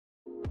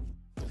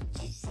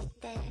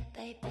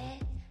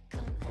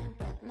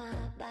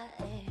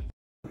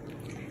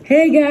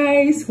Hey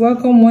guys,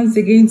 welcome once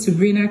again to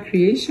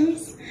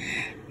Brinacreations.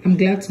 I'm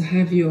glad to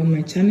have you on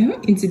my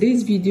channel. In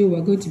today's video,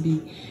 we're going to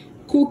be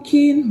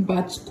cooking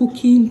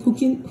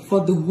for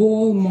the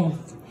whole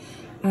month.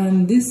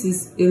 And this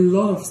is a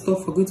lot of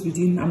stuff we're going to be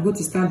doing. I'm going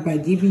to start by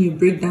giving you a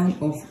breakdown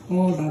of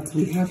all that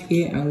we have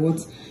here and what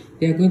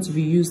they are going to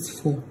be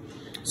used for.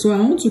 So I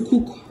want to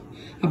cook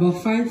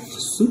about 5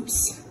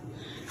 soups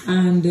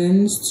and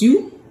then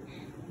stew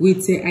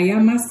with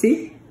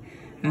ayamase,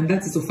 and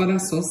that is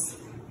ofada sauce,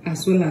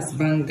 as well as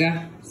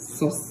banga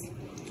sauce.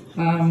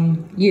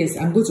 Yes,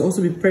 I'm going to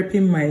also be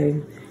prepping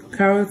my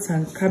carrots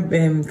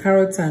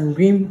and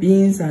green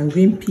beans and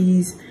green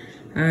peas,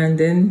 and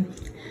then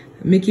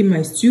making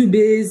my stew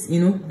base.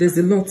 You know, there's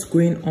a lot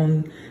going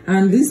on,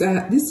 and this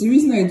the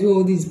reason I do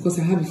all this because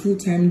I have a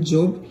full-time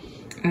job,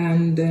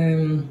 and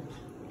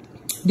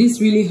this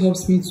really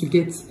helps me to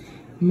get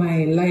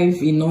my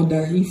life in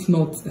order. If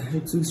not,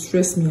 it will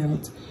stress me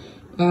out.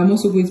 I'm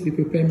also going to be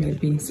preparing my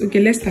beans.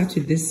 Okay, let's start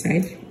with this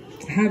side.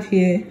 I have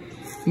here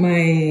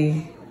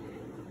my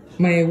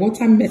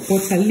water leaf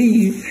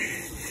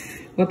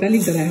that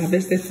I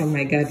harvested from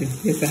my garden.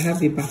 Yes, I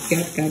have a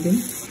backyard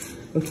garden.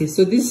 Okay,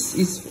 so this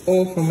is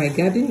all from my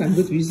garden. I'm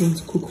going to be using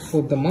to cook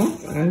for the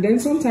month, and then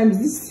sometimes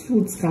these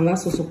foods can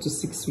last us up to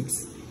 6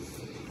 weeks.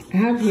 I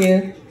have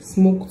here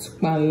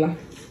smoked pala.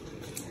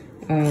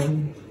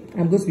 I'm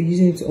going to be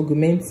using it to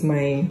augment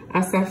my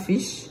asa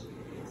fish,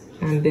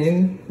 and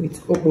then with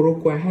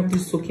oboroko, I have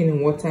this soaking in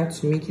water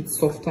to make it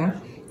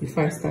softer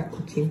before I start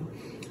cooking.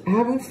 I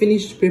haven't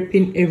finished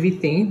prepping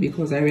everything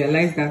because I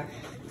realized that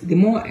the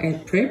more I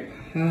prep,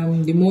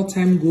 the more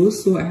time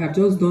goes. So I have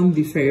just done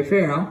the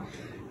feral.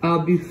 I'll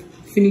be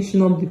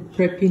finishing up the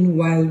prepping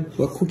while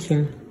we're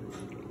cooking.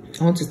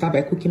 I want to start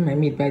by cooking my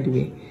meat, by the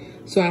way.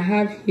 So I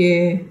have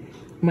here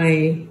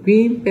my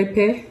green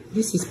pepper.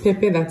 This is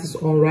pepper that is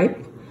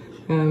unripe.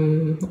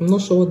 I'm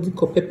not sure what the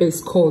pepper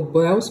is called,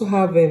 but I also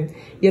have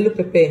yellow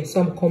pepper. So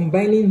I'm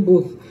combining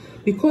both.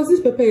 Because this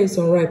pepper is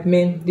unripe,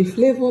 man, the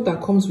flavor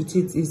that comes with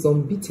it is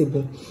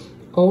unbeatable.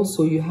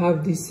 Also, you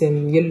have this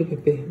yellow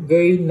pepper,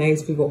 very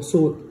nice flavor.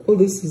 So all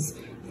this is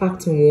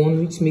packed in one,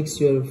 which makes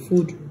your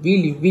food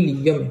really, really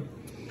yummy.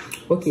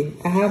 Okay,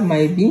 I have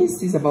my beans.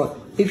 This is about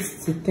 8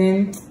 to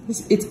 10. This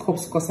is 8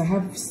 cups because I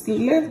have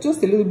left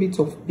just a little bit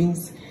of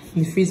beans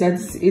in the freezer.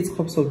 This is 8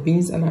 cups of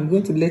beans, and I'm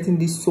going to let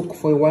this soak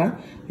for a while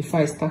before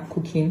I start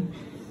cooking.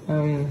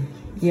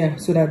 Yeah,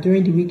 so that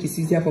during the week it's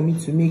easier for me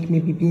to make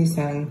maybe beans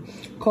and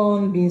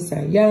corn, beans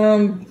and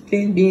yam,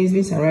 plain beans,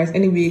 beans and rice,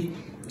 anyway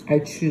I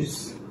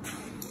choose.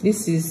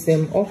 This is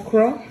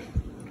okra.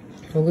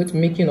 I'm going to be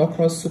making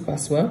okra soup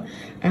as well.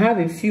 I have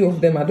a few of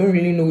them. I don't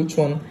really know which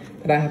one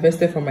that I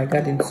harvested from my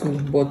garden too,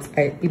 but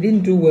it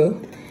didn't do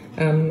well.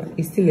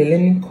 It's still a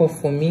learning curve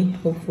for me.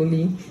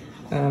 Hopefully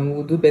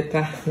we'll do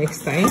better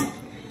next time.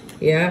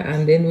 Yeah,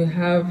 and then we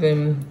have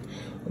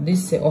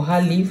this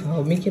oha leaf.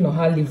 I'm making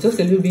oha leaf just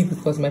a little bit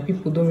because my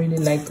people don't really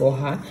like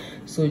oha,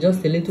 so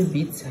just a little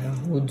bit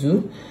will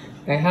do.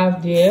 I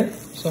have there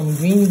some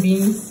green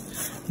beans,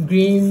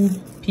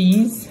 green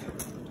peas,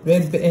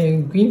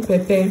 green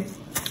pepper,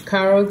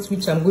 carrots,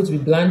 which I'm going to be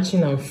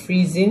blanching and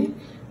freezing.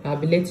 I'll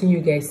be letting you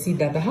guys see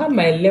that. I have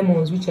my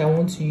lemons, which I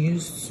want to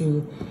use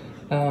to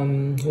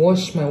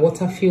wash my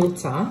water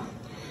filter.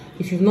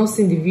 If you've not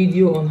seen the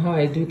video on how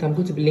I do it, I'm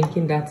going to be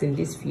linking that in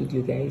this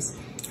video, guys.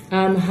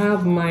 I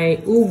have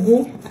my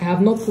ugu. I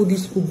have not put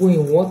this ugu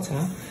in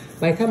water.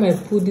 By the time I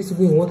put this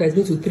ugu in water, it's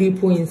going to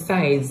triple in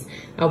size.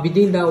 I'll be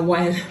doing that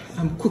while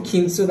I'm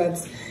cooking so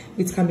that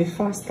it can be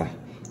faster.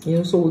 You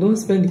know, so we don't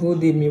spend the whole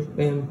day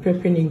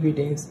prepping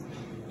ingredients.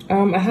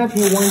 I have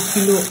here 1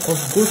 kilo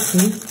of goat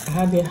meat. I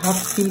have here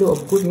 ½ kilo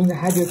of goat meat. I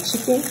have here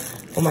chicken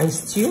for my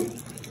stew.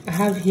 I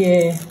have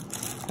here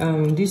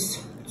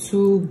these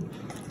 2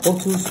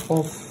 bottles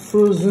of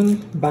frozen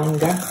banga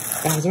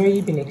that has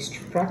already been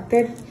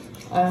extracted.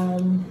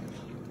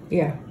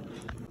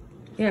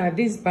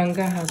 This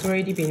banga has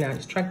already been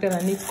extracted,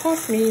 and it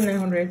cost me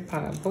 900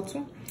 per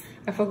bottle.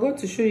 I forgot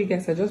to show you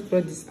guys. I just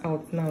brought this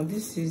out now.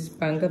 This is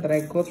banga that I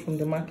got from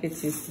the market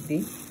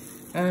yesterday,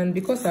 and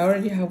because I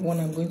already have one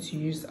I'm going to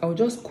use, I'll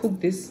just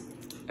cook this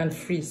and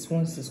freeze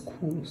once it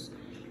cools.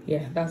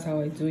 Yeah, that's how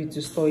I do it,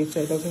 to store it so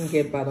it doesn't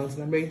get bad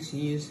until I'm ready to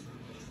use.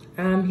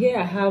 Here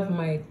I have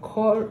my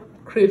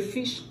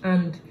crayfish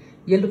and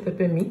yellow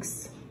pepper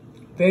mix.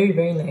 Very,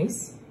 very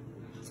nice,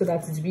 so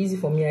that it's easy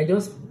for me.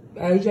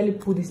 I usually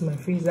put this in my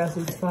freezer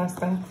so it's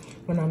faster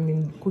when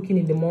I'm cooking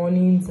in the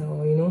mornings,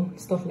 or you know,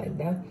 stuff like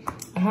that.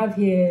 I have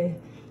here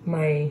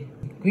my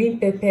green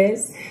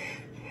peppers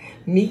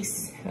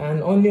mix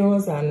and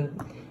onions and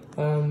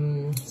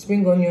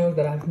spring onions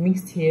that I've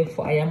mixed here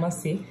for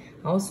ayamase.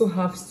 I also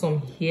have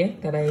some here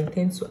that I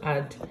intend to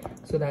add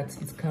so that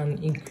it can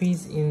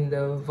increase in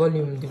the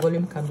volume. The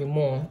volume can be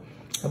more.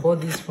 I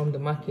bought this from the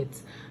market.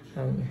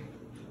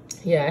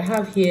 Yeah, I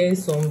have here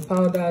some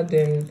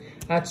powdered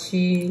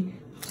achi,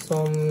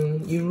 some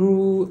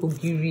iru,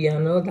 ogiri,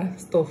 and all that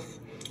stuff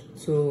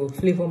to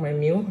flavor my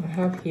meal. I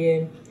have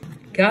here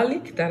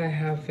garlic that I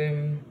have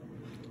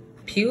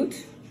peeled.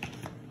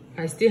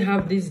 I still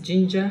have this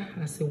ginger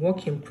as a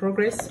work in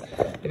progress.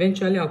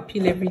 Eventually I'll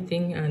peel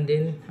everything and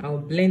then I'll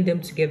blend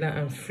them together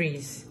and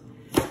freeze.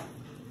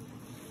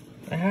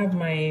 I have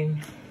my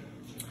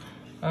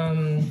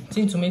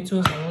tin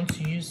tomatoes I want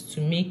to use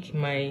to make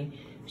my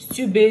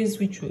stew base,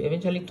 which will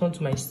eventually turn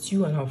to my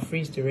stew, and I'll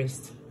freeze the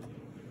rest.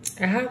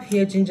 I have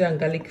here ginger and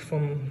garlic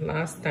from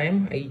last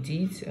time I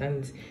did,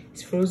 and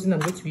it's frozen. I'm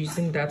going to be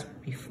using that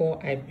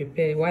before I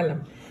prepare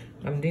while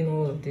I'm doing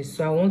all of this.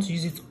 So I want to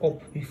use it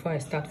up before I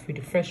start with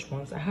the fresh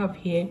ones. I have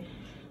here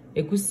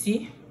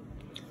egusi,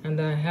 and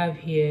I have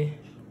here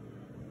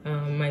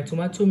my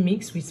tomato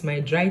mix with my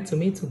dried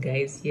tomato,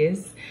 guys.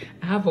 Yes,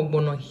 I have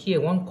ogbono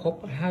here, 1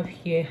 cup. I have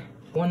here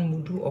 1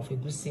 mudu of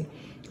egusi,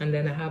 and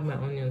then I have my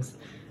onions.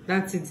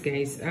 That's it,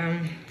 guys.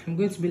 I'm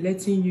going to be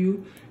letting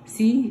you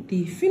see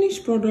the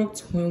finished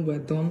product when we're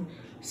done.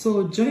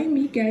 So join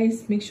me,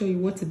 guys. Make sure you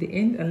watch to the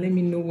end and let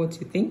me know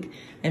what you think.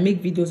 I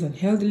make videos on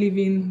healthy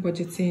living,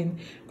 budgeting,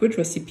 great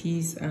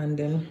recipes, and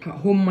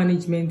home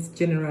management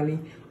generally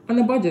on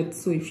a budget.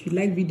 So if you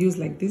like videos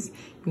like this,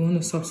 you want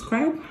to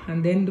subscribe,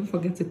 and then don't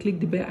forget to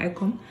click the bell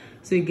icon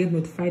so you get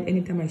notified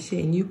anytime I share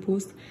a new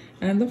post.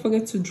 And don't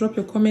forget to drop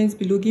your comments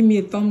below, give me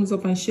a thumbs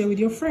up, and share with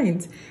your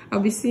friends. I'll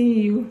be seeing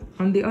you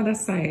on the other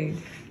side.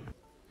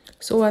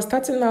 So we're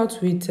starting out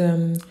with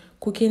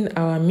cooking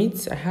our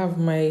meat. I have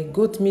my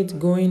goat meat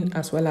going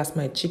as well as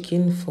my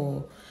chicken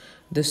for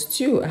the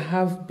stew. I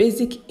have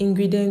basic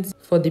ingredients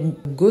for the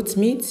goat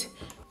meat,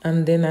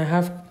 and then I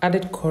have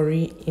added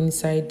curry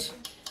inside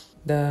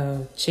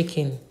the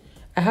chicken.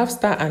 I have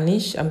star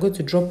anise. I'm going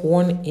to drop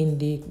 1 in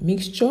the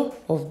mixture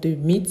of the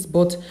meat,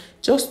 but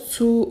just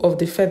 2 of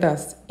the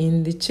feathers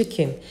in the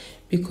chicken,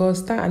 because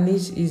star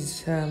anise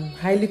is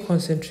highly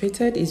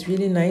concentrated. It's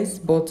really nice,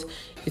 but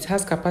it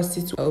has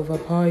capacity to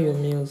overpower your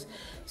meals.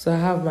 So I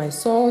have my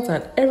salt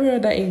and every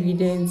other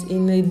ingredient.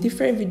 In a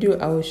different video,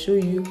 I will show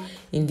you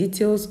in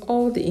details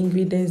all the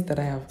ingredients that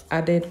I have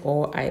added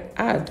or I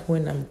add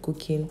when I'm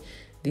cooking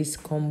this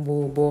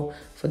combo. But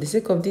for the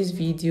sake of this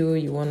video,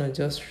 you want to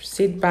just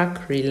sit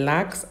back,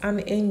 relax, and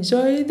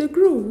enjoy the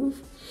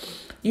groove.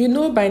 You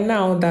know by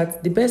now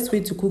that the best way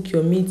to cook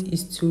your meat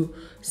is to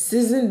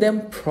season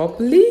them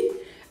properly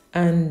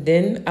and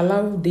then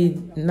allow the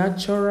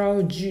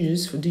natural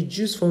juice, the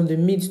juice from the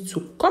meat, to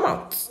come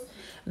out.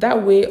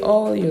 That way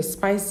all your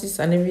spices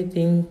and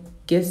everything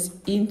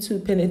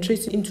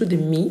penetrates into the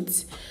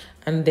meat,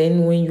 and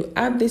then when you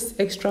add this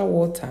extra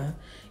water,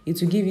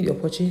 it will give you the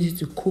opportunity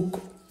to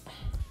cook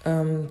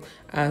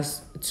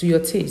as to your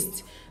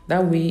taste.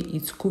 That way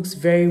it cooks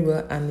very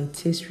well and it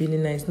tastes really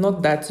nice.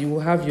 Not that you will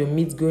have your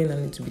meat going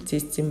and it will be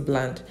tasting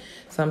bland.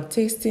 So I'm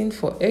tasting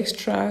for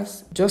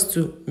extras just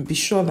to be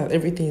sure that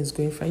everything is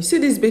going fine. You see,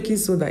 this baking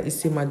soda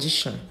is a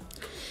magician.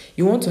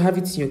 You want to have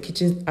it in your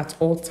kitchen at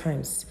all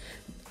times.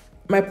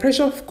 My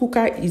pressure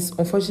cooker is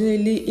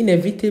unfortunately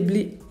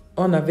inevitably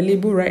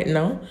unavailable right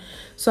now,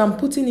 so I'm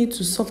putting it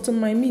to soften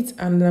my meat,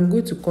 and I'm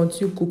going to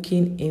continue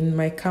cooking in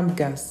my camp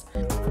gas.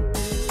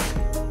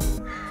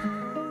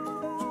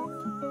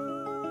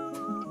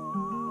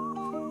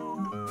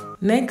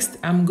 Next,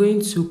 I'm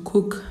going to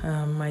cook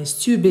my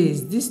stew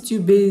base. This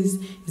stew base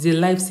is a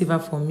lifesaver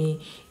for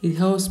me. It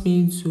helps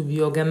me to be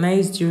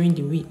organized during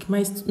the week.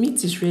 My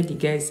meat is ready,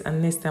 guys,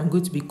 and next I'm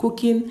going to be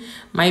cooking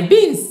my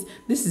beans.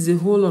 This is a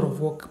whole lot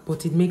of work,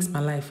 but it makes my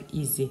life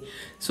easy.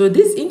 So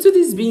into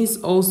these beans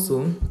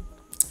also,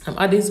 I'm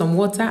adding some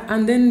water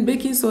and then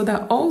baking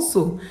soda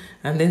also,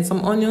 and then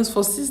some onions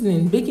for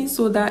seasoning. Baking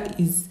soda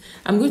is,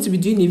 I'm going to be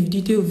doing a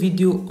detailed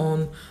video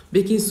on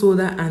baking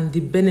soda and the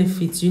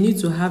benefits. You need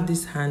to have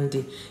this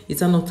handy.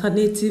 It's an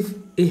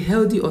alternative, a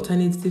healthy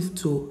alternative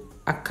to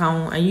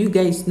account, and you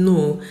guys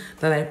know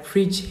that I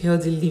preach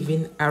healthy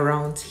living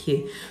around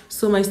here.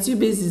 So my stew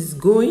base is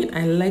going.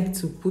 I like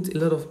to put a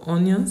lot of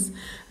onions,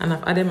 and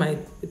I've added my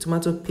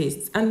tomato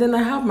paste, and then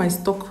I have my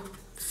stock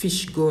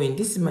fish going.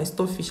 This is my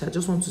stockfish. I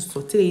just want to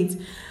saute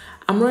it.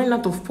 I'm running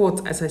out of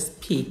pot as I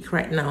speak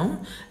right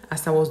now,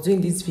 as I was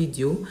doing this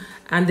video,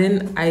 and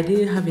then I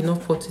didn't have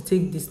enough pot to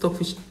take the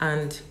stockfish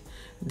and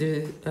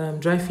the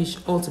dry fish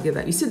all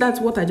together. You see, that's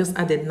what I just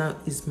added now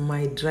is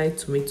my dried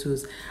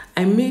tomatoes.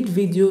 I made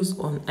videos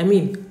on,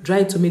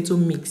 dried tomato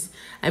mix.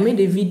 I made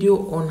a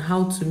video on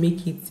how to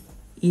make it.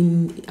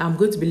 I'm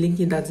going to be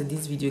linking that to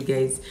this video,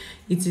 guys.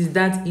 It is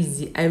that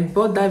easy. I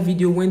bought that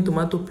video when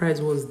tomato price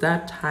was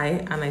that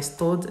high, and I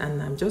stored,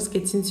 and I'm just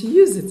getting to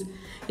use it.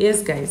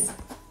 Yes,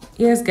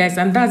 guys,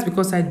 and that's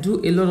because I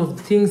do a lot of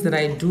things that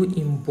I do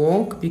in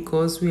bulk,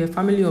 because we are a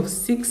family of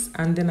 6,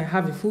 and then I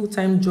have a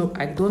full-time job.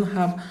 I don't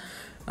have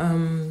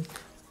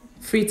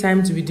free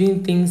time to be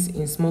doing things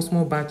in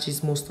small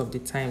batches most of the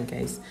time,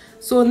 guys.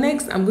 So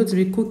next, I'm going to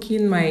be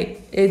cooking my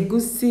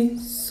egusi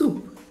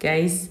soup,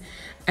 guys.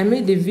 I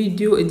made a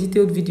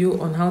detailed video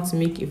on how to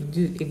make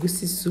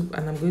egusi soup,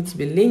 and I'm going to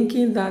be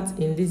linking that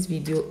in this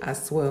video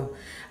as well.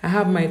 I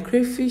have my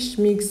crayfish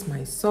mix,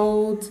 my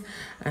salt,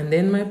 and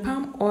then my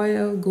palm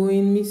oil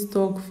going, meat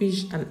stock,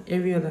 fish, and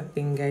every other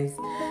thing, guys.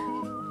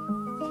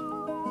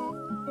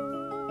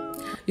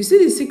 You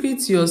see, the secret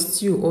to your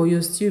stew or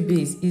your stew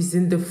base is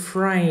in the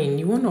frying.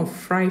 You want to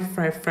fry.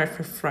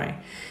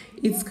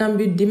 It can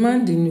be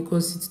demanding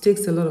because it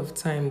takes a lot of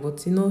time,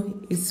 but you know,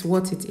 it's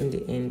worth it in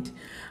the end.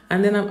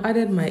 And then I've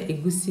added my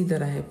egusi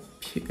that I have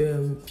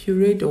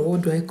pureed, or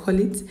what do I call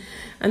it?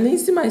 And then you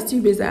see my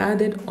stew base, I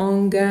added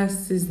onga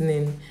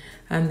seasoning.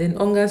 And then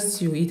onga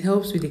stew, it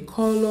helps with the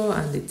color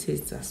and the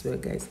taste as well,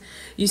 guys.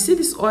 You see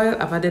this oil,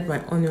 I've added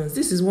my onions.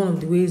 This is one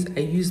of the ways I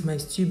use my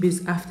stew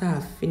base after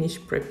I've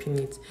finished prepping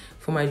it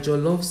for my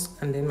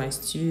jollofs and then my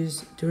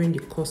stews during the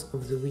course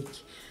of the week.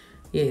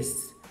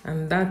 Yes,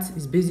 and that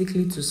is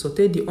basically to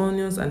saute the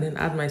onions and then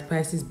add my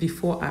spices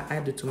before I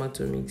add the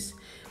tomato mix.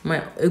 My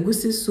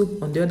egusi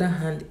soup, on the other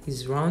hand,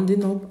 is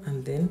rounding up,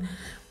 and then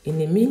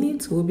in a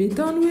minute we'll be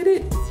done with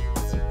it.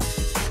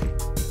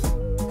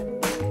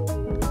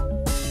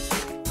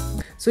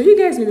 So you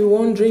guys may be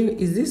wondering,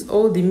 is this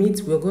all the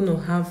meat we're going to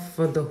have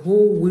for the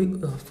whole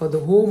week, for the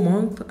whole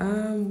month?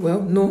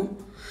 Well, no.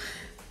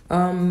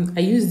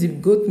 I used the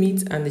goat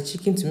meat and the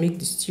chicken to make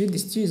the stew. The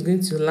stew is going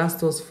to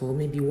last us for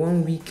maybe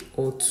 1 week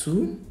or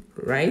 2,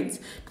 right?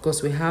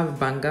 Because we have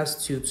banga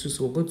stew too,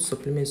 so we're going to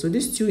supplement. So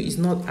this stew is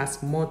not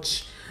as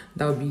much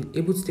that will be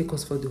able to take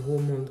us for the whole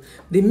month.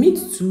 The meat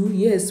too,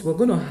 yes, we're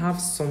going to have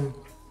some.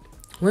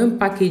 When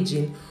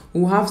packaging,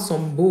 we'll have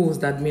some bowls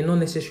that may not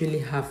necessarily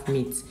have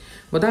meat,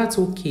 but that's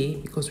okay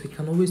because we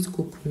can always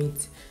cook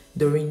meat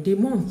during the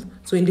month.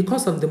 So in the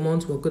course of the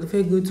month, we're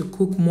going to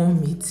cook more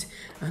meat,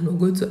 and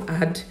we're going to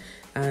add,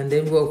 and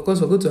then of course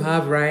we're going to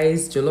have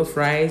rice, jollof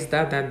rice,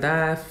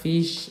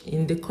 fish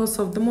in the course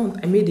of the month.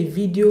 I made a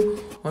video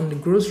on the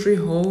grocery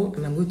haul,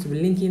 and I'm going to be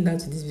linking that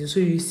to this video,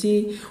 so you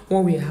see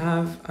what we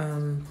have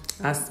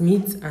as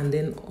meat, and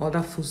then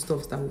other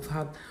foodstuffs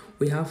that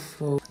we have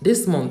for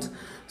this month.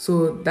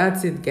 So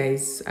that's it,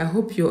 guys. I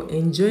hope you're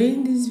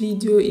enjoying this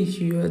video. If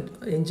you're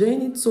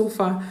enjoying it so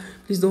far,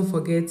 please don't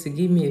forget to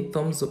give me a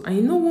thumbs up. And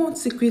you know one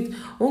secret,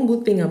 one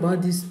good thing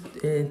about this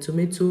dry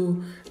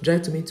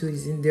tomato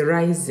is in the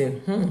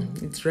rising.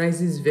 It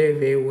rises very,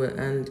 very well,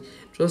 and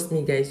trust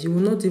me, guys, you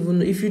will not even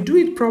know. If you do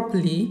it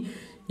properly,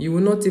 you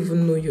will not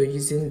even know you're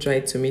using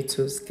dried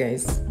tomatoes,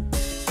 guys.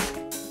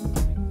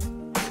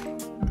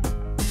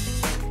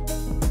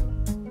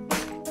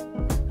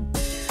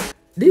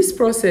 This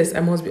process, I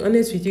must be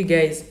honest with you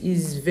guys,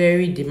 is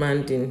very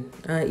demanding.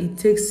 It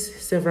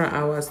takes several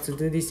hours to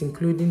do this,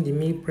 including the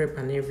meal prep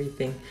and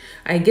everything.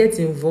 I get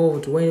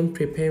involved when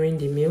preparing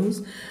the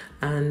meals,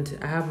 and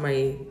I have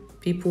my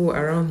people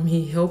around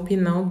me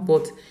helping out,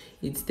 but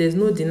there's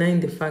no denying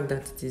the fact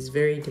that it is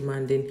very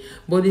demanding.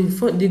 But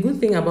the good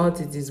thing about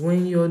it is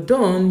when you're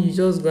done, you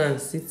just go and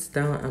sit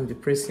down and be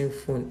pressing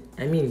phone.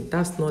 I mean,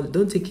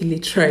 don't take it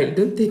literally.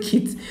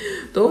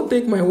 Don't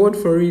take my word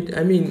for it.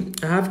 I mean,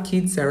 I have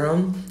kids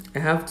around. I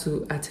have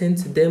to attend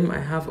to them. I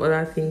have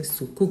other things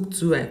to cook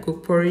too. I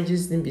cook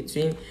porridges in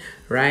between,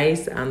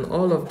 rice and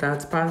all of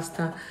that,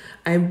 pasta.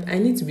 I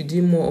need to be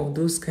doing more of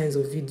those kinds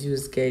of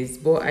videos, guys,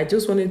 but I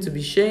just wanted to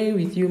be sharing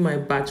with you my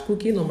batch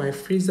cooking or my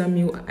freezer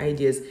meal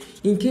ideas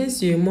in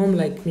case you're a mom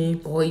like me,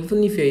 or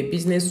even if you're a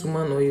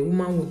businesswoman or a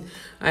woman with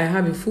I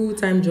have a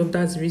full-time job.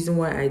 That's the reason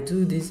why I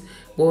do this.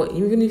 But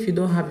even if you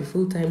don't have a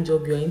full-time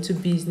job, you're into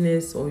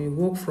business or you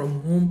work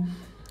from home,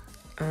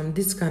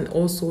 this can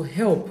also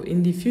help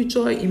in the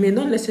future. It may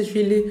not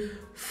necessarily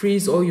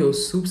freeze all your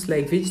soups,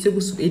 like vegetable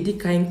soup, Edi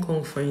Kain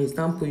Kong, for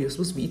example. You're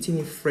supposed to be eating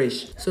it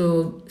fresh,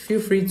 so feel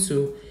free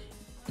to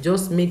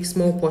just make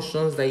small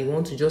portions that you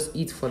want to just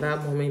eat for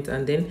that moment.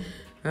 And then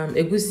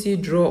egusi,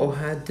 draw or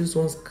hard, these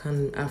ones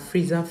are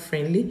freezer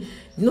friendly.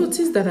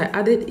 Notice that I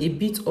added a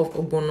bit of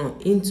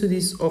ogbono into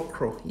this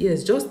okra.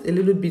 Yes, just a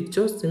little bit,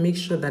 just to make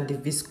sure that the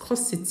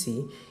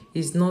viscosity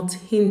is not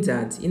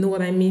hindered. You know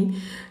what I mean?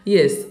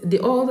 Yes,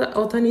 the other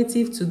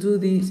alternative to do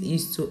this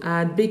is to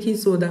add baking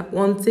soda.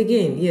 Once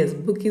again, yes,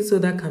 baking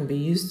soda can be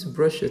used to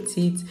brush your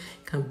teeth,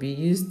 can be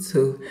used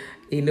to,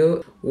 you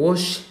know,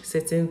 wash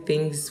certain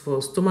things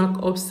for stomach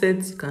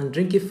upset. You can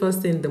drink it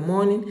first thing in the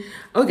morning.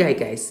 Okay,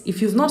 guys,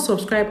 if you've not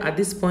subscribed at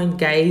this point,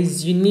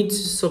 guys, you need to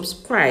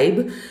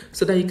subscribe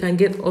so that you can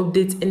get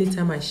updates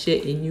anytime I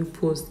share a new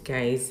post,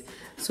 guys.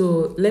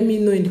 So let me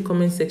know in the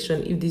comment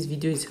section if this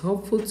video is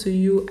helpful to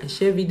you. I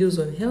share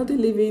videos on healthy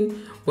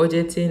living,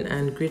 budgeting,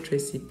 and great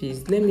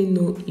recipes. Let me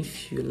know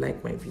if you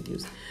like my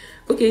videos.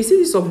 Okay, you see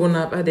this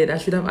ogbono I've added. I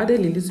should have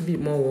added a little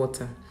bit more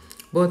water,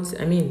 but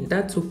I mean,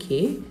 that's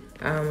okay.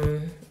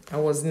 I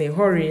was in a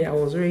hurry.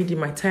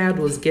 My tire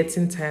was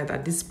getting tired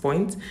at this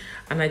point,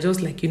 and I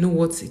just like, you know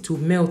what, it will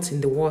melt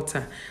in the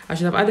water. I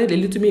should have added a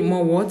little bit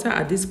more water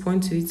at this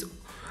point to it.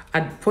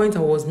 At the point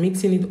I was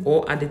mixing it,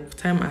 or at the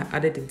time I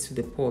added it to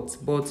the pot.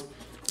 But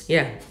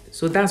yeah,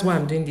 so that's why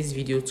I'm doing this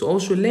video, to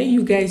also let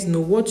you guys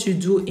know what you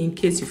do in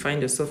case you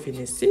find yourself in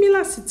a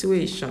similar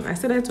situation. I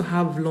started to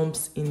have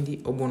lumps in the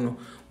ogbono,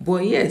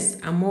 but yes,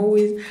 I'm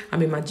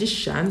a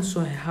magician, so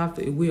I have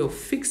a way of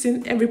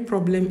fixing every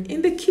problem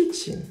in the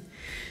kitchen.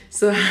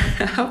 So I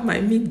have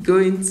my meat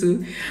going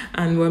too,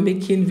 and we're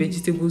making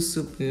vegetable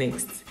soup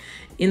next.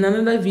 In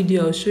another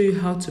video, I'll show you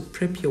how to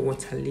prep your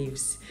water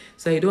leaves.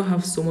 so you don't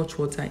have so much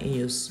water in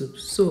your soup.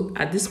 So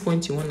at this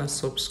point, you want to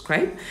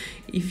subscribe.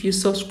 If you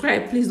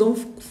subscribe, please don't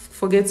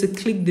forget to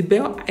click the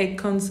bell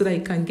icon so that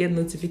you can get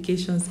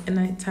notifications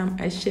anytime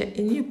I share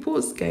a new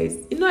post, guys.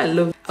 You know I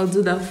love it. I'll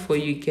do that for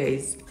you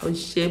guys. I'll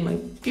share my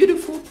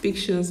beautiful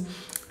pictures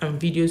and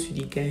videos with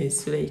you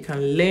guys so that you can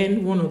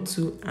learn one or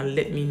two and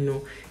let me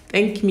know.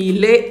 Thank me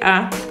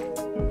later.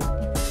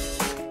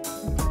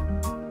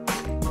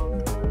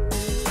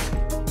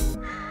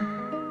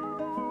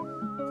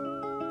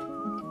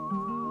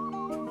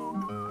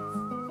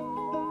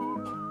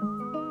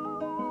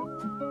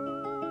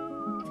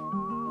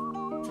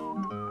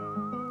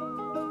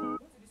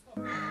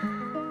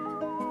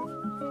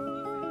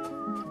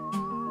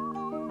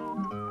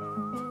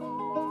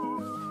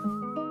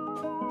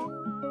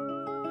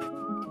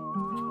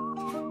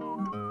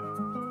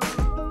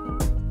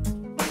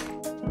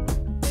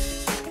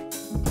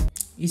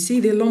 You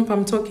see the lump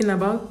I'm talking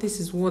about? This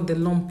is what the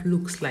lump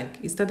looks like.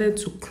 It started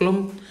to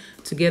clump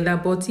together,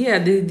 but yeah,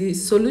 the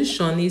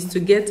solution is to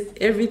get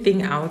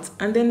everything out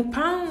and then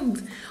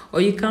pound,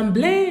 or you can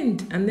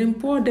blend and then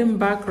pour them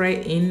back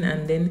right in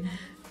and then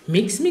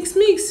mix,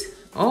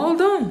 all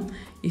done.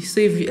 So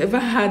if you ever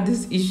had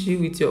this issue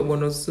with your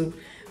ogbono soup,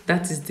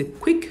 that is the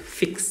quick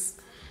fix.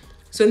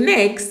 So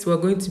next, we're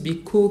going to be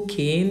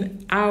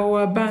cooking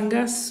our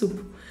banga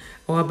soup,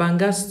 our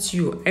banga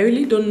stew. I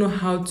really don't know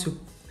how to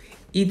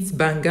eat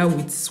banga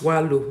with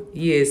swallow,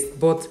 yes,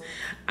 but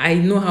I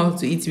know how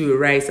to eat with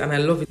rice, and I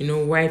love it. You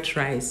know, white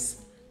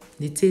rice,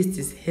 the taste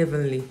is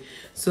heavenly.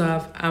 So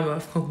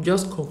I've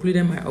just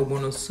concluded my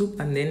ogbono soup,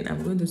 and then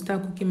I'm going to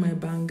start cooking my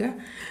banga.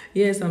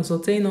 Yes, I'm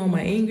sauteing all my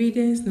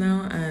ingredients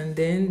now, and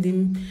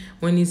then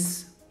when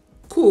it's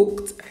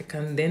cooked, I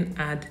can then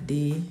add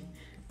the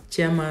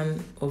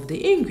chairman of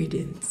the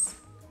ingredients.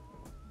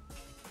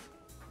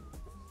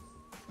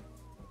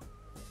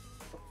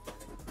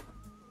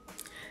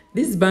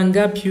 This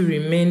banga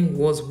puree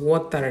was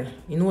watery.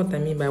 You know what I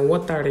mean by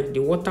watery? The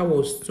water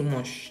was too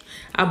much.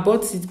 I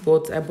bought it,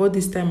 but I bought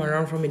this time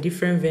around from a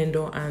different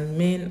vendor, and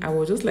man, I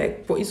was just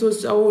like, I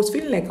was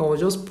feeling like I was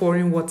just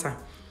pouring water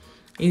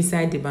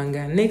inside the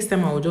banga. Next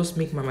time I will just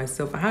make by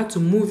myself. I had to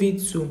move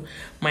it to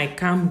my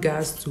camp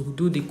gas to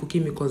do the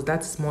cooking because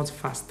that's much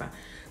faster.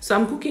 So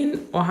I'm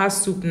cooking oha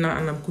soup now,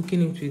 and I'm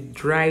cooking it with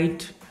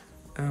dried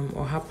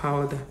oha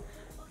powder.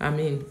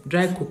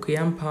 Dry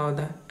cocoyam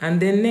powder. And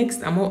then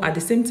next, at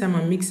the same time,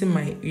 I'm mixing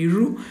my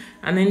iru.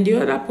 And in the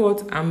other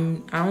pot, I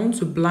want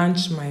to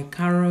blanch my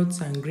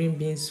carrots and green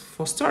beans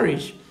for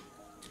storage.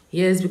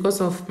 Yes, because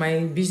of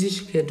my busy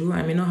schedule,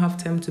 I may not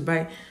have time to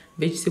buy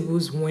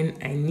vegetables when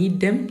I need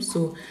them.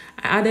 So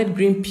I added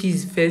green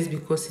peas first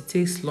because it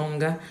takes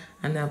longer.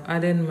 And I've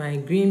added my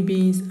green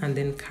beans and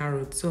then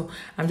carrots. So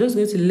I'm just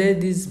going to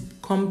let this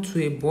come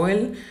to a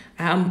boil.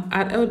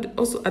 I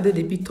also added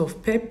a bit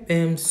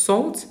of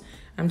salt.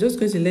 I'm just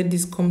going to let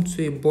this come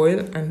to a boil,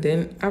 and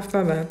then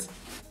after that,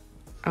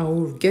 I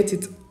will get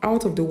it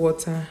out of the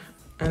water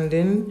and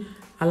then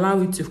allow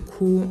it to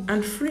cool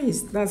and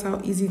freeze. That's how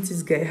easy it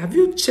is, guys. Have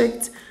you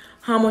checked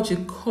how much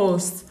it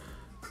costs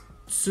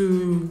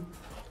to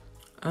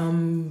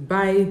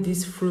buy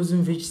these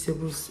frozen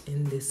vegetables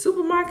in the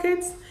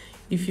supermarkets?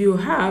 If you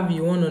have,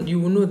 you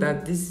will know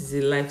that this is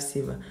a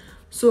lifesaver.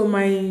 So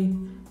my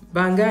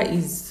banga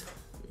is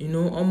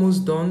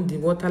almost done. The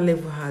water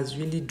level has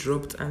really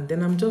dropped, and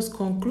then I'm just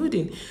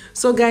concluding.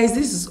 So guys,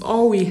 this is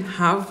all we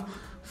have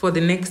for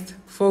the next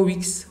 4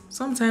 weeks.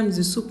 Sometimes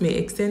the soup may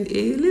extend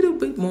a little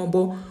bit more,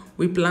 but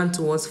we plan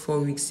towards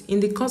 4 weeks. In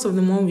the course of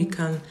the month, we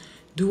can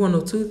do 1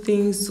 or 2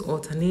 things,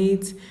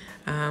 alternate,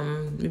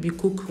 maybe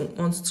cook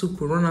once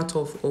soup will run out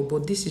of,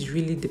 but this is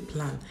really the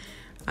plan.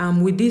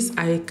 With this,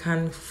 I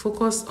can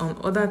focus on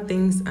other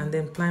things and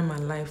then plan my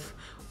life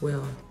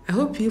well. I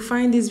hope you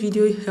find this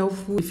video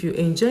helpful. If you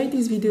enjoyed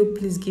this video,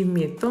 please give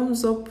me a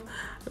thumbs up,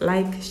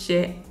 like,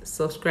 share,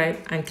 subscribe,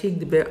 and click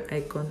the bell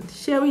icon.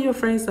 Share with your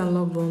friends and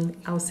loved ones.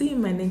 I'll see you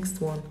in my next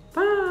one.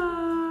 Bye.